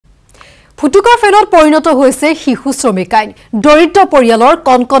ফুটুকাৰ ফেনত পৰিণত হৈছে শিশু শ্ৰমিক আইন দৰিদ্ৰ পৰিয়ালৰ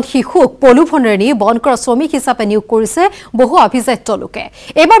কণ শিশুক পলুফনেৰে নি বন কৰা শ্ৰমিক হিচাপে নিয়োগ কৰিছে বহু অভিজাত্য লোকে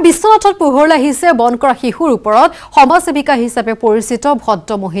এবাৰ বিশ্বনাথত পোহৰলৈ আহিছে বন কৰা শিশুৰ ওপৰত সমাজসেৱিকা হিচাপে পৰিচিত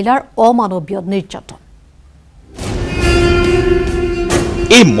ভদ্ৰ মহিলাৰ অমানৱীয় নিৰ্যাতন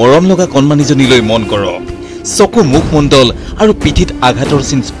এই মৰম লগা কণমানিজনীলৈ মন কৰক চকু মুখমণ্ডল আৰু পিঠিত আঘাতৰ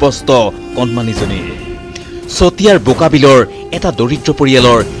চিন স্পষ্ট কণমানিজনীৰ সতিয়াৰ বোকাবিলৰ এটা দৰিদ্ৰ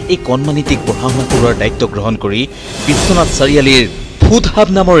পৰিয়ালৰ এই কণমানিটিক পঢ়া-শুনা কৰাৰ দায়িত্ব গ্ৰহণ কৰি বিশ্বনাথ চাৰিআলিৰ ফুড হাব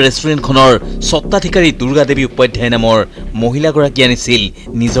নামৰ ৰেষ্টুৰেণ্টখনৰ স্বত্বাধিকাৰী দুৰ্গা দেৱী উপাধ্যায় নামৰ মহিলাগৰাকী আনিছিল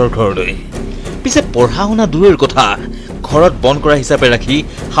নিজৰ ঘৰলৈ পিছে পঢ়া-শুনা দূৰৰ কথা ঘৰত বন কৰা হিচাপে ৰাখি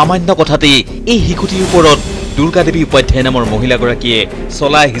সামান্য কথাতেই এই শিশুটিৰ ওপৰত দুৰ্গা দেৱী উপাধ্যায় নামৰ মহিলাগৰাকীয়ে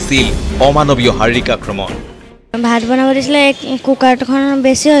চলাই আহিছিল অমানৱীয় শাৰীৰিক আক্ৰমণ ভাত বনাব দিছিলে কুকাৰখন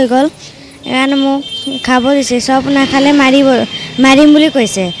বেছি হৈ গ'ল এনে মোক খাব দিছে সব নাখালে মাৰিম বুলি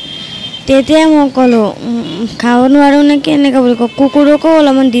কৈছে তেতিয়া মই ক'লো খাব নোৱাৰো নেকি এনেকৈ বুলি কুকুৰকো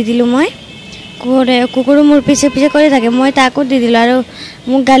অলপমান দি দিলোঁ মই কুকুৰো মোৰ পিছে পিছে কৰি থাকে মই তাকো দি দিলোঁ আৰু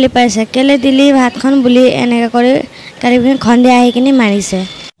মোক গালি পাইছে কেলে দিলি ভাতখন বুলি এনেকৈ কৰি গাড়ীখন খন্দিয়াই আহি কিনে মাৰিছে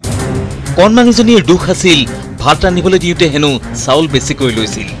কণমানিজনীৰ দুখ আছিল ভাত ৰান্ধিবলৈ দিওঁতে হেনো চাউল বেছিকৈ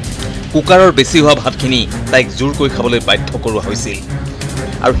লৈছিল কুকাৰৰ বেছি হোৱা ভাতখিনি তাইক জোৰকৈ খাবলৈ বাধ্য কৰোৱা হৈছিল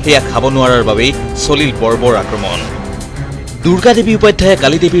আৰু হেয়া খাব নোৱাৰাৰ বাবে চলিল বৰ্বৰ আক্ৰমণ দুৰ্গা দেৱী উপাধ্যায়ে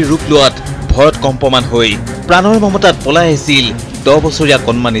কালী দেৱীৰ ৰূপ লোৱাত ভয়ত কম্পমান হৈ প্ৰাণৰ মমতাত পলাই আহিছিল 10 বছৰীয়া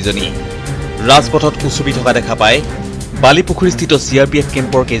কণমানিজনী ৰাজপথত উচুপি থকা দেখা পায় বালিপুখুৰীস্থিত CRPF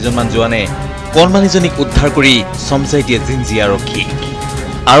কেম্পৰ কেইজনমান জোৱানে কণমানিজনীক উদ্ধাৰ কৰি চমচাই দিয়ে জিঞ্জি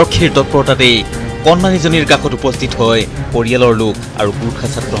আৰক্ষীৰ তৎপৰতাতে কণমানিজনীৰ কাষত উপস্থিত হয় পৰিয়ালৰ লোক আৰু গুৰ্খা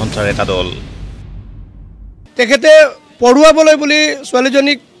ছাত্ৰ সন্থাৰ এটা দল তেখেতে পঢ়ুৱাবলৈ বুলি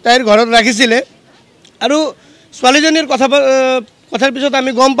ছোৱালীজনীক তাইৰ ঘৰত ৰাখিছিলে আৰু ছোৱালীজনীৰ কথাৰ পিছত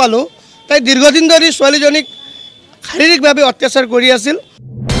আমি গম পালোঁ তাই দীৰ্ঘদিন ধৰি ছোৱালীজনীক শাৰীৰিকভাৱে অত্যাচাৰ কৰি আছিল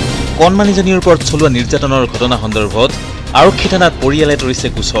কণমানিজনীৰ ওপৰত চলোৱা নিৰ্যাতনৰ ঘটনা সন্দৰ্ভত আৰক্ষী থানাত পৰিয়ালে তৰিছে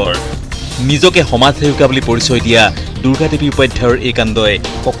গোচৰ নিজকে সমাজসেৱিকা বুলি পৰিচয় দিয়া দুৰ্গা দেৱী উপাধ্যায়ৰ এই কাণ্ডই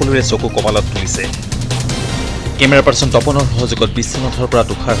সকলোৰে চকু কপালত তুলিছে কেমেৰা পাৰ্চন তপনৰ সহযোগত বিশ্বনাথৰ পৰা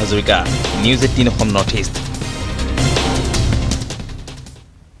তুষাৰ Hazarika news 18 Assam north east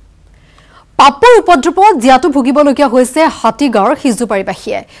পাপুৰ উপদ্ৰৱত জিয়াটো ভুগিবলগীয়া হৈছে হাতীগাঁৱৰ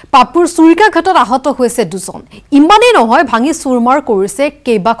সিজুপাৰীবাসীয়ে পাপুৰ চুৰিকাঘাটত আহত হৈছে দুজন ইমানেই নহয় ভাঙি চুৰমাৰ কৰিছে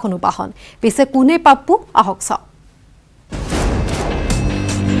কেইবাখনো বাহন পিছে কোনে পাপু আহক চাওক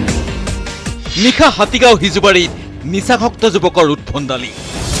নিশা হাতীগাঁও সিজুবাৰীত নিচাভক্ত যুৱকৰ উৎভণ্ডালি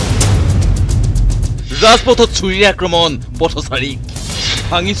ৰাজপথত চুৰিৰ আক্ৰমণ পথচাৰীক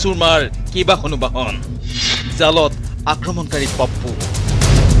ভাঙি চুৰমাৰ কেইবাখনো বাহন জালত আক্ৰমণকাৰী পাপ্পু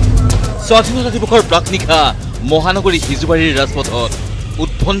স্বাধীনতা দিৱসৰ প্ৰাকনিশা মহানগৰী সিজুবাৰীৰ ৰাজপথত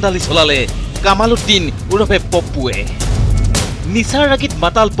উৎভণ্ডালি চলালে কামালুদ্দিন ওৰফে পপ্পুৱে নিচাৰ ৰাগীত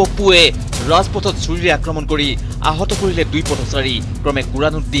মাতাল পপ্পুৱে ৰাজপথত চুৰিৰে আক্ৰমণ কৰি আহত কৰিলে দুই পথচাৰী ক্ৰমে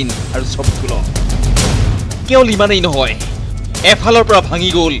কুৰানুদ্দিন আৰু ছবিকুলক কেৱল ইমানেই নহয় এফালৰ পৰা ভাঙি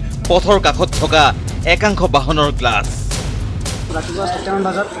গ'ল পথৰ কাষত থকা একাংশ বাহনৰ গ্লাছ ৰাতিপুৱা 7টামান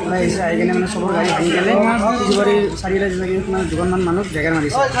বজাত ওলাই আহিছে আহি কিনে মানে চবৰ গাড়ী ভাঙি কেনে সিজুবাৰী চাৰিআলি মানে দুজনমান মানুহ জেগাৰ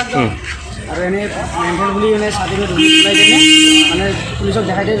মাৰিছে আৰু এনে মেণ্টেল বুলি এনে চাৰ্টিফিকেট ওলাই কিনে মানে পুলিচক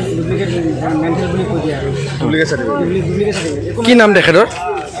দেখাই দিয়ে ডুপ্লিকেট মেণ্টেল বুলি কৈ দিয়ে আৰু ডুপ্লিকেট চাৰ্টিফিকেট কি নাম তেখেতৰ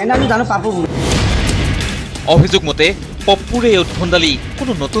এনে আমি জানো পাপু বুলি অভিযোগ মতে পপ্পুৰ এই উৎভণ্ডালি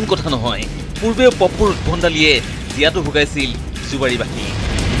কোনো নতুন কথা নহয় পূৰ্বেও পপ্পুৰ উৎভণ্ডালিয়ে জিয়াটো ভুগাইছিল সিজুবাৰীবাসী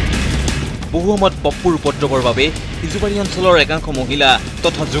বহু সময়ত পপ্পুৰ উপদ্ৰৱৰ বাবে সিজুবাৰী অঞ্চলৰ একাংশ মহিলা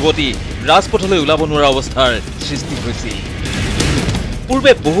তথা যুৱতী ৰাজপথলৈ ওলাব নোৱাৰা অৱস্থাৰ সৃষ্টি হৈছিল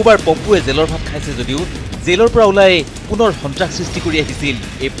পূৰ্বে বহুবাৰ পপ্পুৱে জেলৰ ভাত খাইছে যদিও জেলৰ পৰা ওলাই পুনৰ সন্ত্ৰাস সৃষ্টি কৰি আহিছিল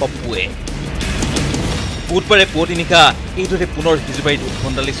এই পপ্পুৱে বুধবাৰে পুৱতি নিশা এইদৰে পুনৰ সিজুবাৰীত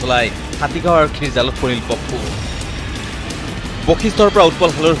উৎভণ্ডালি চলাই হাতীগাঁও আৰক্ষীৰ জালত পৰিল পপ্পু বশিষ্ঠৰ পৰা উৎপল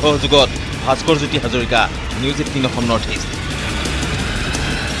হালৰ সহযোগত Bhaskar Jyoti Hazarika news 18 Assam north east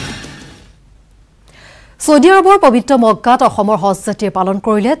Saudi আৰবৰ পবিত্ৰ মক্কাত অসমৰ হজ যাত্ৰীয়ে পালন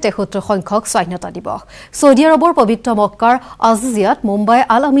কৰিলে 73 সংখ্যক স্বাধীনতা দিৱস সৌদি আৰবৰ পবিত্ৰ মক্কাৰ আজিজিয়াত মুম্বাই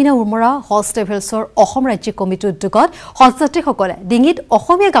আল আমিনা উমৰা হজ ট্ৰেভেলছৰ অসম ৰাজ্যিক কমিটিৰ উদ্যোগত হজ যাত্ৰীসকলে ডিঙিত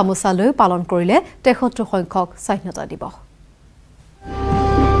অসমীয়া গামোচা লৈ পালন কৰিলে 73 সংখ্যক স্বাধীনতা দিৱস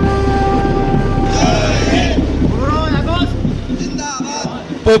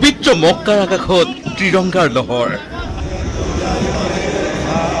পবিত্ৰ মক্কাৰ আকাশত ত্ৰিৰংগাৰ লহৰ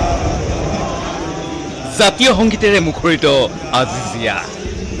জাতীয় সংগীতেৰে মুখৰিত আজিজিয়া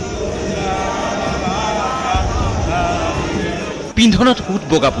পিন্ধনত সুত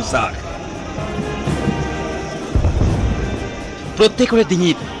বগা পোছাক প্ৰত্যেকৰে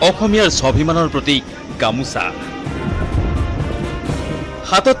ডিঙিত অসমীয়াৰ স্বাভিমানৰ প্ৰতীক গামোচা,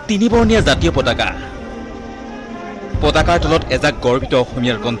 হাতত 3 বৰ্ণীয়া জাতীয় পতাকা, পতাকাৰ তলত এজাক গৰ্বিত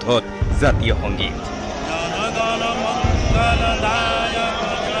অসমীয়াৰ কণ্ঠত জাতীয় সংগীত।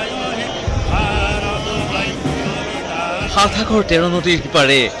 সাতসাগৰ 13 নদীৰ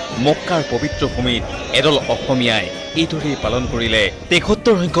সিপাৰে মক্কাৰ পবিত্ৰ ভূমিত এদল অসমীয়াই এইদৰেই পালন কৰিলে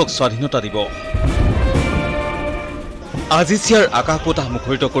 73 সংখ্যক স্বাধীনতা দিৱস। আজিচিয়াৰ আকাশ বতাহ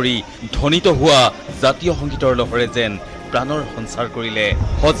মুখৰিত কৰি ধ্বনিত হোৱা জাতীয় সংগীতৰ লহৰে যেন প্ৰাণৰ সঞ্চাৰ কৰিলে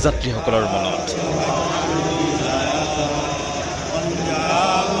হজযাত্ৰীসকলৰ মনত।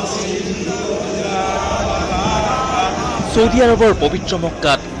 ছৌদি আৰবৰ পবিত্ৰ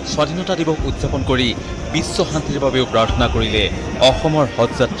মক্কাত স্বাধীনতা দিৱস উদযাপন কৰি বিশ্ব শান্তিৰ বাবেও প্ৰাৰ্থনা কৰিলে অসমৰ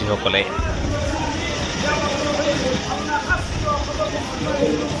হজযাত্ৰীসকলে।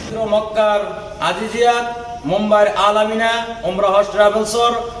 মক্কাৰ আজিজিয়াত মুম্বাইৰ আলামিনা উমৰা হজ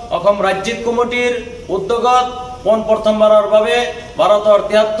ট্ৰেভেলছৰ অসম ৰাজ্যিক কমিটিৰ উদ্যোগত প্ৰথমবাৰৰ বাবে ভাৰতৰ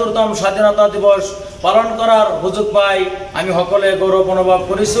 ৭৩তম স্বাধীনতা দিৱস পালন কৰাৰ সুযোগ পাই আমি সকলোৱে গৌৰৱ অনুভৱ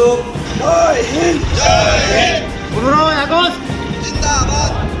কৰিছোঁ।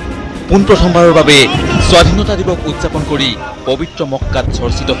 পোনপ্ৰথমবাৰৰ বাবে স্বাধীনতা দিৱস উদযাপন কৰি পবিত্ৰ মক্কাত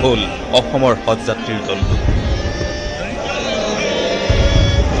চৰ্চিত হ'ল অসমৰ হজযাত্ৰীৰ দলটো।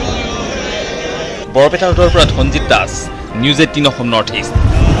 বৰপেটা ৰোডৰ পৰা Dhanjit Das, news 18 Assam north east.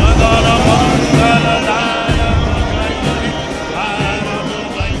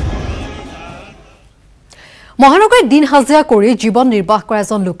 মহানগৰীত দিন হাজিৰা কৰি জীৱন নিৰ্বাহ কৰা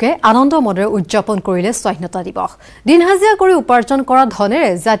এজন লোকে আনন্দ মনেৰে উদযাপন কৰিলে স্বাধীনতা দিৱস। দিন হাজিৰা কৰি উপাৰ্জন কৰা ধনেৰে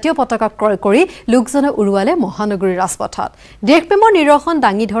জাতীয় পতাকা ক্ৰয় কৰি লোকজনে উৰুৱালে মহানগৰীৰ ৰাজপথত। দেশপ্ৰেমৰ নিদৰ্শন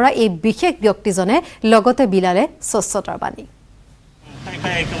দাঙি ধৰা এই বিশেষ ব্যক্তিজনে লগতে বিলালে স্বচ্ছতাৰ বাণী।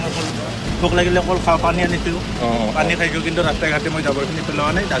 ভোক লাগিলে অকল পানী আনিছিলোঁ, পানী খাইছোঁ, কিন্তু ৰাস্তাই ঘাটে মই জাবৰখিনি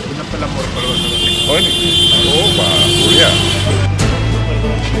পেলোৱা নাই, ডাষ্টবিনত পেলাম মোৰ ঘৰৰ ওচৰতে। হয় নেকি?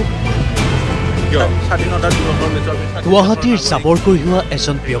 গুৱাহাটীৰ জাবৰ কঢ়িওৱা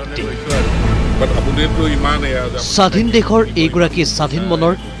এজন ব্যক্তি, স্বাধীন দেশৰ এইগৰাকী স্বাধীন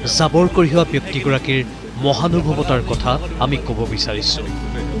মনৰ জাবৰ কঢ়িওৱা ব্যক্তিগৰাকীৰ মহানুভৱতাৰ কথা আমি ক'ব বিচাৰিছোঁ।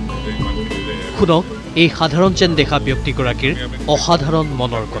 শুনক এই সাধাৰণ যেন দেখা ব্যক্তিগৰাকীৰ অসাধাৰণ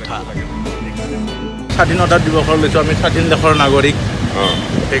মনৰ কথা। স্বাধীনতা দিৱসৰ লৈছোঁ, আমি স্বাধীন দেশৰ নাগৰিক,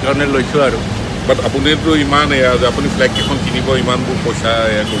 সেইকাৰণে লৈছোঁ আৰু। বাট আপুনিতো ইমান এয়া যে আপুনি ফ্লেগ কেইখন কিনিব ইমানবোৰ পইচা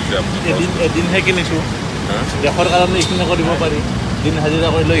এয়া কৰিছে আপুনি? এদিনহে কিনিছোঁ। দেশৰ কাৰণে এইখিনি কৰিব পাৰি, দিন হাজিৰা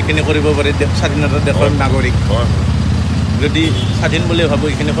কৰিলেও এইখিনি কৰিব পাৰি। স্বাধীনতা দেশৰ নাগৰিক যদি স্বাধীন বুলি ভাবোঁ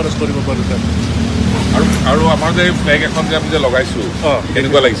এইখিনি খৰচ কৰিব পাৰোঁ। আৰু আমাৰ যে ফ্লেগ এখন যে আমি যে লগাইছোঁ,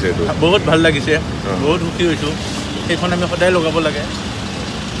 কেনেকুৱা লাগিছে এইটো? বহুত ভাল লাগিছে, বহুত সুখী হৈছোঁ। সেইখন আমি সদায় লগাব লাগে।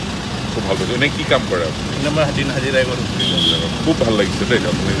 খুব ভাল পাইছোঁ। এনেই কি কাম কৰে আপুনি? মই দিন হাজিৰাই কৰোঁ। খুব ভাল লাগিছে দেই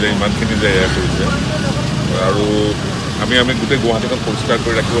আপুনি যে ইমানখিনি যে এয়া কৰিছে। আৰু আমি গোটেই গুৱাহাটীখন পৰিষ্কাৰ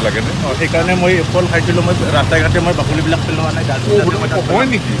কৰি ৰাখিব লাগেনে? সেইকাৰণে মই ফল খাইছিলোঁ, মই ৰাস্তাই ঘাটে মই বাকলিবিলাক পেলোৱা নাই। হয়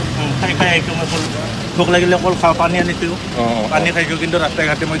নেকি? খাই আহিছোঁ মই ফল। ভোক লাগিলে অকল পানী আনিছিলোঁ, পানী খাইছোঁ, কিন্তু ৰাস্তাই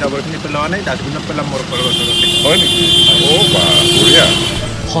ঘাটে মই জাবৰখিনি পেলোৱা নাই, ডাষ্টবিনত পেলাম মোৰ ঘৰৰ ওচৰতে। হয় নেকি? বঢ়িয়া।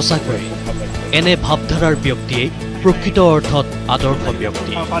 সঁচাকৈ এনে ভাৱধাৰাৰ ব্যক্তিয়ে প্ৰকৃত অৰ্থত আদৰ্শ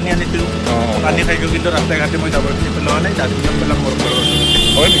ব্যক্তি। পানী আনিছিলোঁ, পানী খাইছোঁ, কিন্তু ৰাস্তাই ঘাটে মই জাবৰখিনি পেলোৱা নাই, ডাষ্টবিনত পেলাম মোৰ ঘৰৰ ওচৰতে।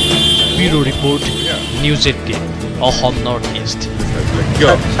 হয় নেকি? Bureau report, news 18 Assam north east.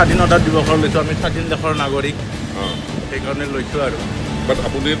 স্বাধীনতা দিৱসৰ লৈছোঁ, আমি স্বাধীন দেশৰ নাগৰিক, সেইকাৰণে লৈছোঁ আৰু। বাট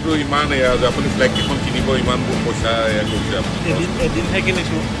আপুনিতো ইমান এয়া যে আপুনি ফ্লেগ কেইখন কিনিব ইমানবোৰ পইচা এয়া কৰিছে আপুনি? এদিনহে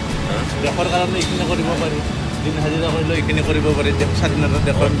কিনিছোঁ। দেশৰ কাৰণে এইখিনি কৰিব পাৰি, দিন হাজিৰা কৰিলেও এইখিনি কৰিব পাৰি। স্বাধীনতা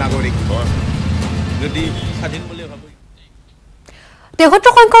দেশৰ নাগৰিক যদি স্বাধীন বুলি ভাবোঁ। ৭৩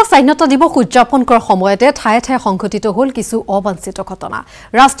 সংখ্যক স্বাধীনতা দিৱস উদযাপন কৰাৰ সময়তে ঠায়ে ঠায়ে সংঘটিত হ'ল কিছু অবাঞ্ছিত ঘটনা।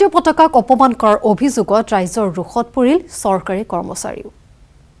 ৰাষ্ট্ৰীয় পতাকাক অপমান কৰাৰ অভিযোগত ৰাইজৰ ৰোষত পৰিল চৰকাৰী কৰ্মচাৰীও।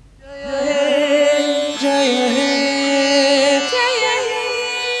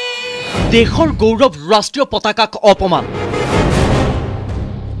 দেশৰ গৌৰৱ ৰাষ্ট্ৰীয় পতাকাক অপমান।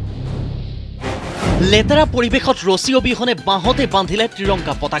 লেতেৰা পৰিৱেশত ৰছী অবিহনে বাঁহতে বান্ধিলে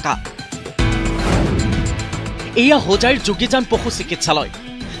ত্ৰিৰংগা পতাকা। এয়া হোজাইৰ যোগীজান পশু চিকিৎসালয়।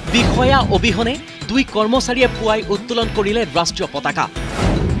 বিষয়া অবিহনে 2 কৰ্মচাৰীয়ে পুৱাই উত্তোলন কৰিলে ৰাষ্ট্ৰীয় পতাকা।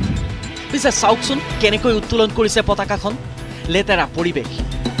 পিছে চাওকচোন কেনেকৈ উত্তোলন কৰিছে পতাকাখন। লেতেৰা পৰিৱেশ,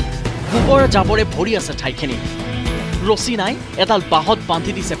 গোবৰ জাবৰে ভৰি আছে ঠাইখিনি। ৰছী নাই, এডাল বাঁহত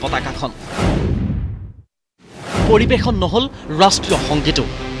বান্ধি দিছে পতাকাখন। পৰিৱেশন নহল ৰাষ্ট্ৰীয় সংগীতো।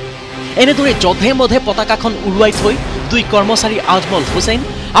 এনেদৰে যধে মধে পতাকাখন উৰুৱাই থৈ 2 কৰ্মচাৰী আজমল হুছেইন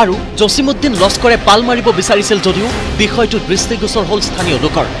আৰু জছিমুদ্দিন লস্কৰে পাল মাৰিব বিচাৰিছিল যদিও বিষয়টো দৃষ্টিগোচৰ হ'ল স্থানীয়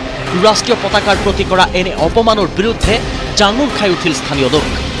লোকৰ। ৰাষ্ট্ৰীয় পতাকাৰ প্ৰতি কৰা এনে অপমানৰ বিৰুদ্ধে জাঙুৰ খাই উঠিল স্থানীয় লোক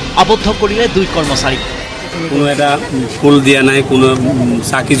আবদ্ধ কৰিলে 2 কৰ্মচাৰী কোনো এটা ফুল দিয়া নাই কোনো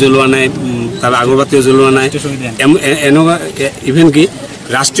চাকি জ্বলোৱা নাই তাৰ আগৰবাতিও জ্বলোৱা নাই এনেকুৱা ইভেন কি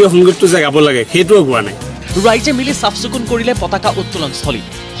ৰাষ্ট্ৰীয় সংগীতটো যে গাব লাগে সেইটোও হোৱা নাই ৰাইজে মিলি চাফচুকুন কৰিলে পতাকা উত্তোলনস্থলী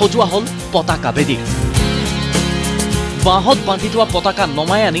সজোৱা হ'ল পতাকা বেদী বাহত বান্ধি থোৱা পতাকা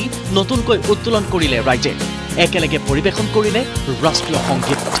নমাই আনি নতুনকৈ উত্তোলন কৰিলে ৰাইজে একেলগে পৰিৱেশন কৰিলে ৰাষ্ট্ৰীয়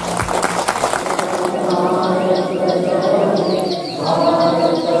সংগীত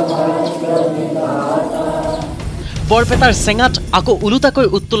বৰপেটাৰ চেঙাত আকৌ উলুটাকৈ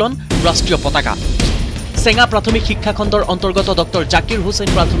উত্তোলন ৰাষ্ট্ৰীয় পতাকা চেঙা প্ৰাথমিক শিক্ষা খণ্ডৰ অন্তৰ্গত ডক্টৰ জাকিৰ হুছেইন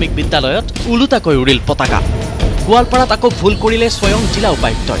প্ৰাথমিক বিদ্যালয়ত উলুটাকৈ উৰিল পতাকা গোৱালপাৰাত আকৌ ভুল কৰিলে স্বয়ং জিলা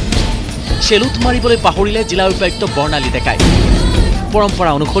উপায়ুক্তই চেলুট মাৰিবলৈ পাহৰিলে জিলা উপায়ুক্ত বৰ্ণালী ডেকাই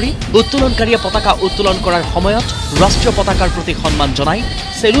পৰম্পৰা অনুসৰি উত্তোলনকাৰীয়ে পতাকা উত্তোলন কৰাৰ সময়ত ৰাষ্ট্ৰীয় পতাকাৰ প্ৰতি সন্মান জনাই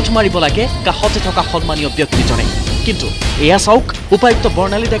চেলুট মাৰিব লাগে কাষতে থকা সন্মানীয় ব্যক্তিজনে কিন্তু এয়া চাওক উপায়ুক্ত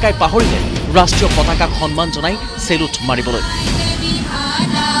বৰ্ণালী ডেকাই পাহৰিলে ৰাষ্ট্ৰীয় পতাকাক সন্মান জনাই চেলুট মাৰিবলৈ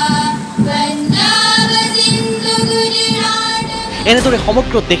এনেদৰে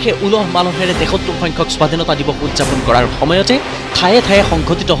সমগ্ৰ দেশে উলহ মালহেৰে 73 সংখ্যক স্বাধীনতা দিৱস উদযাপন কৰাৰ সময়তে ঠায়ে ঠায়ে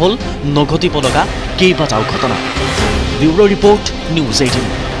সংঘটিত হ'ল নঘটিব লগা কেইবাটাও ঘটনা bureau report news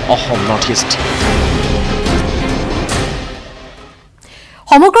 18 Assam north east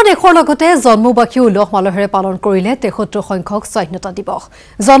সমগ্ৰ দেশৰ লগতে জন্মবাসী উলহ মালহেৰে পালন কৰিলে 73 সংখ্যক স্বাধীনতা দিৱস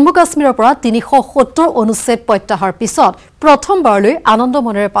জম্মু কাশ্মীৰৰ পৰা 370 অনুচ্ছেদ প্ৰত্যাহাৰ পিছত প্ৰথমবাৰলৈ আনন্দ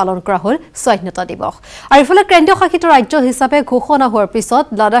মনেৰে পালন কৰা হ'ল স্বাধীনতা দিৱস আৰু ইফালে কেন্দ্ৰীয় শাসিত ৰাজ্য হিচাপে ঘোষণা হোৱাৰ পিছত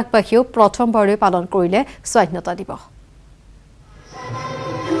লাডাখবাসীও প্ৰথমবাৰলৈ পালন কৰিলে স্বাধীনতা দিৱস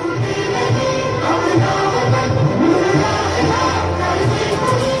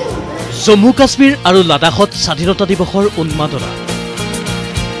জম্মু কাশ্মীৰ আৰু লাডাখত স্বাধীনতা দিৱসৰ উন্মাদনা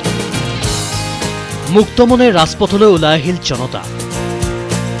মুক্তমনে ৰাজপথলৈ ওলাই আহিল জনতা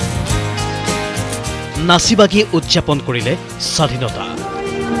নাচিবাগি উদযাপন কৰিলে স্বাধীনতা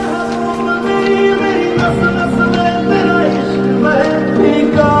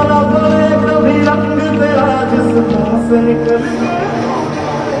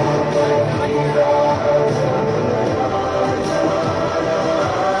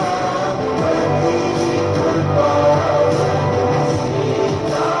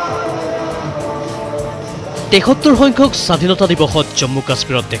তেসত্তৰ সংখ্যক স্বাধীনতা দিৱসত জম্মু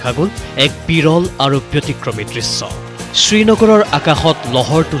কাশ্মীৰত দেখা গ'ল এক বিৰল আৰু ব্যতিক্ৰমী দৃশ্য শ্ৰীনগৰৰ আকাশত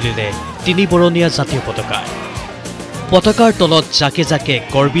লহৰ তুলিলে 3 বৰণীয়া জাতীয় পতাকা পতাকাৰ তলত জাকে জাকে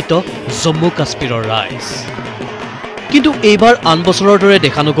গৰ্বিত জম্মু কাশ্মীৰৰ ৰাইজ কিন্তু এইবাৰ আন বছৰৰ দৰে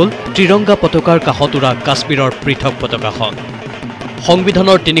দেখা নগ'ল ত্ৰিৰংগা পতাকাৰ কাষত উৰা কাশ্মীৰৰ পৃথক পতাকাখন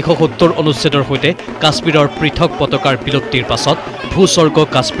সংবিধানৰ 370 অনুচ্ছেদৰ সৈতে কাশ্মীৰৰ পৃথক পতাকাৰ বিলুপ্তিৰ পাছত ভূস্বৰ্গ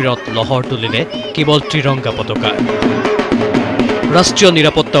কাশ্মীৰত লহৰ তুলিলে কেৱল ত্ৰিৰংগা পতাকা ৰাষ্ট্ৰীয়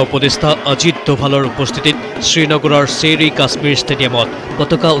নিৰাপত্তা উপদেষ্টা অজিত ডোভালৰ উপস্থিতিত শ্ৰীনগৰৰ শ্বেৰ-ই কাশ্মীৰ ষ্টেডিয়ামত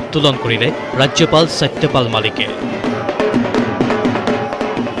পতাকা উত্তোলন কৰিলে ৰাজ্যপাল সত্যপাল মালিকে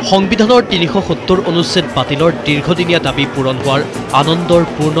সংবিধানৰ 370 অনুচ্ছেদ বাতিলৰ দীৰ্ঘদিনীয়া দাবী পূৰণ হোৱাৰ আনন্দৰ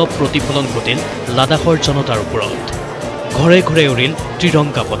পূৰ্ণ প্ৰতিফলন ঘটিল লাডাখৰ জনতাৰ ওপৰত ঘৰে ঘৰে উৰিল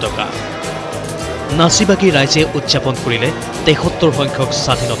ত্ৰিৰংগা পতাকা নাচিবাগি ৰাইজে উদযাপন কৰিলে 73 সংখ্যক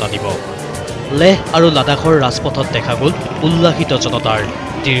স্বাধীনতা দিৱস লেহ আৰু লাডাখৰ ৰাজপথত দেখা গ'ল উল্লাসিত জনতাৰ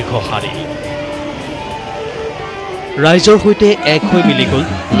দীৰ্ঘ শাৰী ৰাইজৰ সৈতে এক হৈ মিলি গ'ল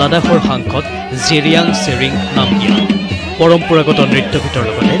লাডাখৰ সাংসদ জেৰিয়াং চেৰিং নামগিয়া পৰম্পৰাগত নৃত্য গীতৰ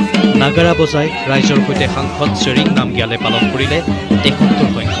লগতে নাগাৰা বজাই ৰাইজৰ সৈতে সাংসদ চেৰিং নামগিয়ালে পালন কৰিলে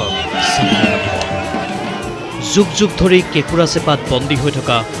 73 সংখ্যক স্বাধীনতা দিৱস যুগ যুগ ধৰি কেকুৰা চেপাত বন্দী হৈ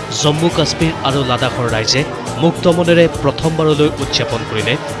থকা জম্মু কাশ্মীৰ আৰু লাডাখৰ ৰাইজে মুক্ত মনেৰে প্ৰথমবাৰলৈ উদযাপন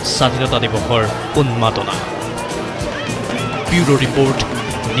কৰিলে স্বাধীনতা দিৱসৰ উন্মাদনা bureau report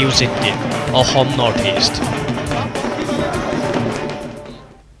news 18 Assam north east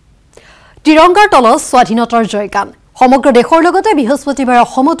ত্ৰিৰংগাৰ তলত স্বাধীনতাৰ জয়গান সমগ্ৰ দেশৰ লগতে বৃহস্পতিবাৰে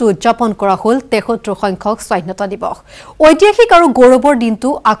অসমতো উদযাপন কৰা হ'ল 73 সংখ্যক স্বাধীনতা দিৱস ঐতিহাসিক আৰু গৌৰৱৰ দিনটো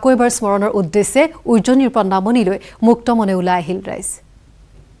আকৌ এবাৰ স্মৰণৰ উদ্দেশ্যে উজনিৰ পৰা নামনিলৈ মুক্ত মনে ওলাই আহিল ৰাইজ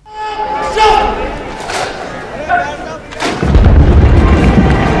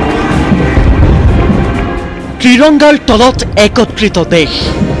ত্ৰিৰংগাৰ তলত একত্ৰিত দেশ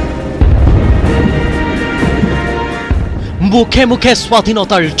মুখে মুখে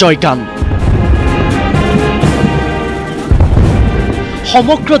স্বাধীনতাৰ জয়গান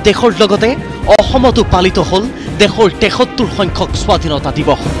সমগ্ৰ দেশৰ লগতে অসমতো পালিত হ'ল দেশৰ 73 সংখ্যক স্বাধীনতা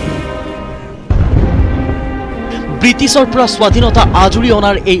দিৱস ব্ৰিটিছৰ পৰা স্বাধীনতা আজৰি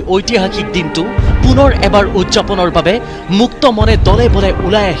অনাৰ এই ঐতিহাসিক দিনটো পুনৰ এবাৰ উদযাপনৰ বাবে মুক্ত মনে দলে বলে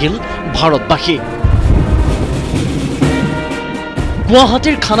ওলাই আহিল ভাৰতবাসী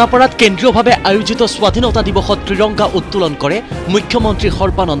গুৱাহাটীৰ খানাপাৰাত কেন্দ্ৰীয়ভাৱে আয়োজিত স্বাধীনতা দিৱসত ত্ৰিৰংগা উত্তোলন কৰে মুখ্যমন্ত্ৰী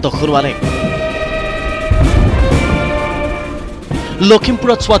সৰ্বানন্দ সোণোৱালে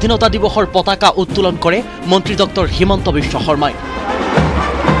লখিমপুৰত স্বাধীনতা দিৱসৰ পতাকা উত্তোলন কৰে মন্ত্ৰী ডক্টৰ হিমন্ত বিশ্ব শৰ্মাই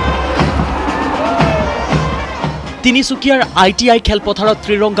তিনিচুকীয়াৰ ITI খেলপথাৰত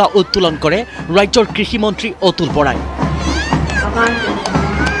ত্ৰিৰংগা উত্তোলন কৰে ৰাজ্যৰ কৃষি মন্ত্ৰী অতুল বৰাই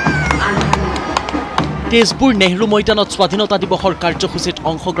তেজপুৰ নেহৰু ময়দানত স্বাধীনতা দিৱসৰ কাৰ্যসূচীত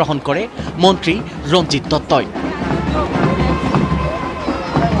অংশগ্ৰহণ কৰে মন্ত্ৰী ৰঞ্জিত দত্তই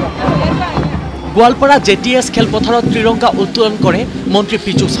গোৱালপাৰা JTS খেলপথাৰত ত্ৰিৰংগা উত্তোলন কৰে মন্ত্ৰী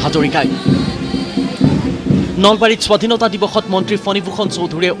পীযুষ হাজৰিকাই নলবাৰীত স্বাধীনতা দিৱসত মন্ত্ৰী ফণীভূষণ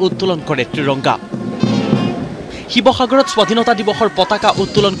চৌধুৰীয়ে উত্তোলন কৰে ত্ৰিৰংগা শিৱসাগৰত স্বাধীনতা দিৱসৰ পতাকা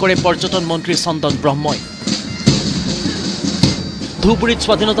উত্তোলন কৰে পৰ্যটন মন্ত্ৰী চন্দন ব্ৰহ্মই ধুবুৰীত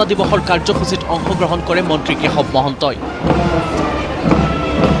স্বাধীনতা দিৱসৰ কাৰ্যসূচীত অংশগ্ৰহণ কৰে মন্ত্ৰী কেশৱ মহন্তই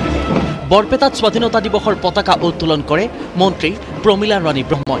বৰপেটাত স্বাধীনতা দিৱসৰ পতাকা উত্তোলন কৰে মন্ত্ৰী প্ৰমীলা ৰাণী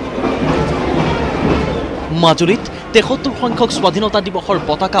ব্ৰহ্মই মাজুলীত ৭৩ সংখ্যক স্বাধীনতা দিৱসৰ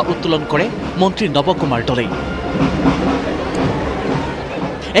পতাকা উত্তোলন কৰে মন্ত্ৰী নৱকুমাৰ দলে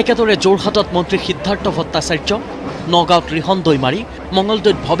একেদৰে যোৰহাটত মন্ত্ৰী সিদ্ধাৰ্থ ভট্টাচাৰ্য নগাঁৱত ৰিহন দৈমাৰী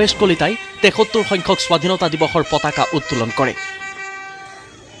মঙলদৈত ভৱেশ কলিতাই ৭৩ সংখ্যক স্বাধীনতা দিৱসৰ পতাকা উত্তোলন কৰে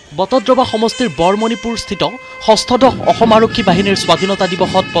বটদ্ৰৱা সমষ্টিৰ বৰমণিপুৰস্থিত ৬ষ্ঠদশ অসম আৰক্ষী বাহিনীৰ স্বাধীনতা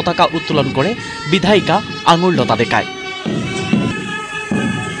দিৱসত পতাকা উত্তোলন কৰে বিধায়িকা আঙুৰলতা ডেকাই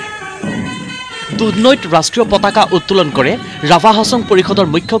দুধনৈত ৰাষ্ট্ৰীয় পতাকা উত্তোলন কৰে ৰাভা হাছং পৰিষদৰ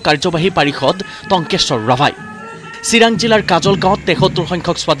মুখ্য কাৰ্যবাহী পাৰিষদ টংকেশ্বৰ ৰাভাই চিৰাং জিলাৰ কাজল গাঁৱত ৭৩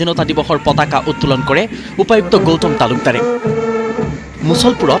 সংখ্যক স্বাধীনতা দিৱসৰ পতাকা উত্তোলন কৰে উপায়ুক্ত গৌতম তালুকদাৰে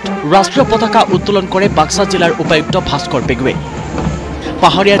মুছলপুৰত ৰাষ্ট্ৰীয় পতাকা উত্তোলন কৰে বাক্সা জিলাৰ উপায়ুক্ত ভাস্কৰ পেগুৱে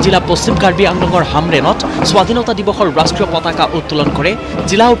পাহাৰীয়া জিলা পশ্চিম কাৰ্বি আংলঙৰ হামৰেনত স্বাধীনতা দিৱসৰ ৰাষ্ট্ৰীয় পতাকা উত্তোলন কৰে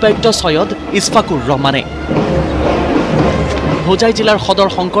জিলা উপায়ুক্ত সৈয়দ ইছফাকুৰ ৰহমানে হোজাই জিলাৰ সদৰ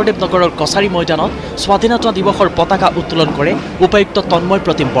শংকৰদেৱ নগৰৰ কছাৰী ময়দানত স্বাধীনতা দিৱসৰ পতাকা উত্তোলন কৰে উপায়ুক্ত তন্ময়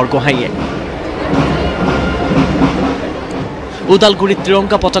প্ৰতিম বৰগোহাঁইয়ে ওদালগুৰিত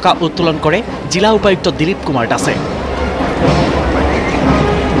ত্ৰিৰংগা পতাকা উত্তোলন কৰে জিলা উপায়ুক্ত দিলীপ কুমাৰ দাসে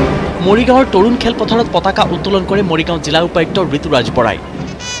মৰিগাঁৱৰ তৰুণ খেলপথাৰত পতাকা উত্তোলন কৰে মৰিগাঁও জিলা উপায়ুক্ত ঋতুৰাজ বৰাই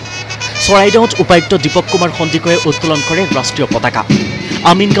চৰাইদেউত উপায়ুক্ত দীপক কুমাৰ সন্দিকৈয়ে উত্তোলন কৰে ৰাষ্ট্ৰীয় পতাকা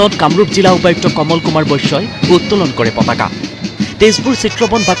আমিনগাঁৱত কামৰূপ জিলা উপায়ুক্ত কমল কুমাৰ বৈশ্যই উত্তোলন কৰে পতাকা তেজপুৰ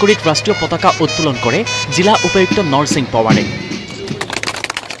চিত্ৰবন বাকৰিত ৰাষ্ট্ৰীয় পতাকা উত্তোলন কৰে জিলা উপায়ুক্ত নৰসিং পাৱাৰে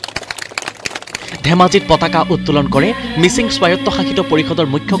ধেমাজিত পতাকা উত্তোলন কৰে মিচিং স্বায়ত্তশাসিত পৰিষদৰ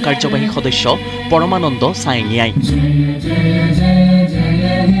মুখ্য কাৰ্যবাহী সদস্য পৰমানন্দ সায়েঙিয়াই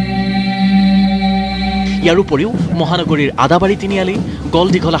ইয়াৰ উপৰিও মহানগৰীৰ আদাবাৰী তিনিআলি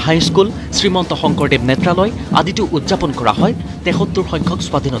গলদীঘলা হাইস্কুল শ্ৰীমন্ত শংকৰদেৱ নেত্ৰালয় আদিতো উদযাপন কৰা হয় ৭৩ সংখ্যক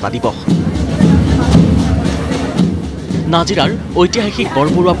স্বাধীনতা দিৱস নাজিৰাৰ ঐতিহাসিক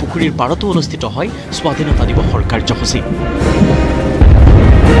বৰবৰুৱা পুখুৰীৰ পাৰতো অনুষ্ঠিত হয় স্বাধীনতা দিৱসৰ কাৰ্যসূচী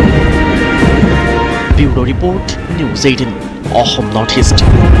bureau report news 18 Assam north east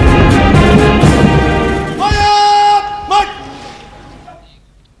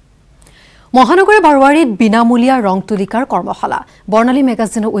মহানগৰী বাৰৱাৰীত বিনামূলীয়া ৰং তুলিকাৰ কৰ্মশালা বৰ্ণালী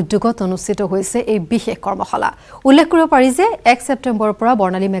মেগাজিনৰ উদ্যোগত অনুষ্ঠিত হৈছে এই বিশেষ কৰ্মশালা উল্লেখ কৰিব পাৰি যে ১ ছেপ্টেম্বৰৰ পৰা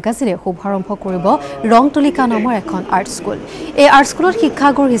বৰ্ণালী মেগাজিনে শুভাৰম্ভ কৰিব ৰং তুলিকা নামৰ এখন আৰ্ট স্কুল এই আৰ্ট স্কুলত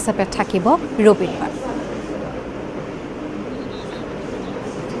শিক্ষাগুৰু হিচাপে থাকিব ৰবীন্দ্ৰ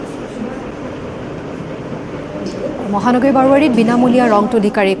মহানগৰী বাৰৱাৰীত বিনামূলীয়া ৰং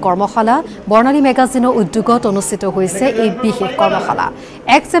তুলিকাৰ এই কৰ্মশালা বৰ্ণালী মেগাজিনৰ উদ্যোগত অনুষ্ঠিত হৈছে এই বিশেষ কৰ্মশালা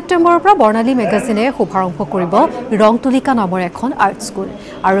 ১ ছেপ্টেম্বৰৰ পৰা বৰ্ণালী মেগাজিনে শুভাৰম্ভ কৰিব ৰং তুলিকা নামৰ এখন আৰ্ট স্কুল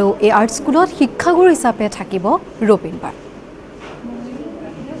আৰু এই আৰ্ট স্কুলত শিক্ষাগুৰু হিচাপে থাকিব ৰবীন্দ্ৰ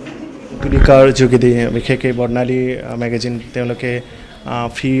তুলিকাৰ যোগেদি বিশেষকৈ বৰ্ণালী মেগাজিন তেওঁলোকে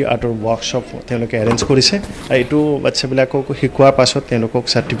ফ্ৰী আৰ্টৰ ৱৰ্কশ্বপ তেওঁলোকে এৰেঞ্জ কৰিছে আৰু এইটো বাচ্চাবিলাকক শিকোৱাৰ পাছত তেওঁলোকক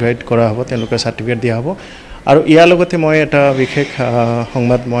চাৰ্টিফাইড কৰা হ'ব তেওঁলোকে চাৰ্টিফিকেট দিয়া হ'ব আৰু ইয়াৰ লগতে মই এটা বিশেষ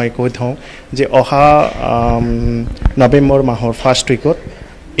সংবাদ মই কৈ থওঁ যে অহা নৱেম্বৰ মাহৰ ফাৰ্ষ্ট উইকত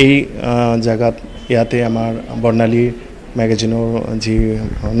এই জাগাত ইয়াতে আমাৰ বৰ্ণালী মেগাজিনৰ যি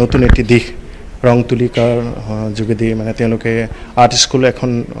নতুন এটি দিশ ৰং তুলিকাৰ যোগেদি মানে তেওঁলোকে আৰ্ট স্কুল এখন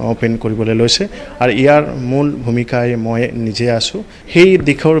ওপেন কৰিবলৈ লৈছে আৰু ইয়াৰ মূল ভূমিকাই মই নিজে আছোঁ সেই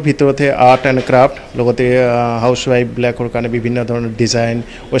দিশৰ ভিতৰতে আৰ্ট এণ্ড ক্ৰাফ্ট লগতে হাউচ ৱাইফবিলাকৰ কাৰণে বিভিন্ন ধৰণৰ ডিজাইন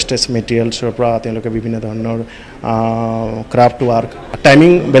ৱেষ্টেজ মেটেৰিয়েলছৰ পৰা তেওঁলোকে বিভিন্ন ধৰণৰ ক্ৰাফ্ট ৱাৰ্ক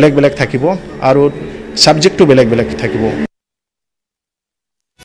টাইমিং বেলেগ বেলেগ থাকিব আৰু ছাবজেক্টটো বেলেগ বেলেগ থাকিব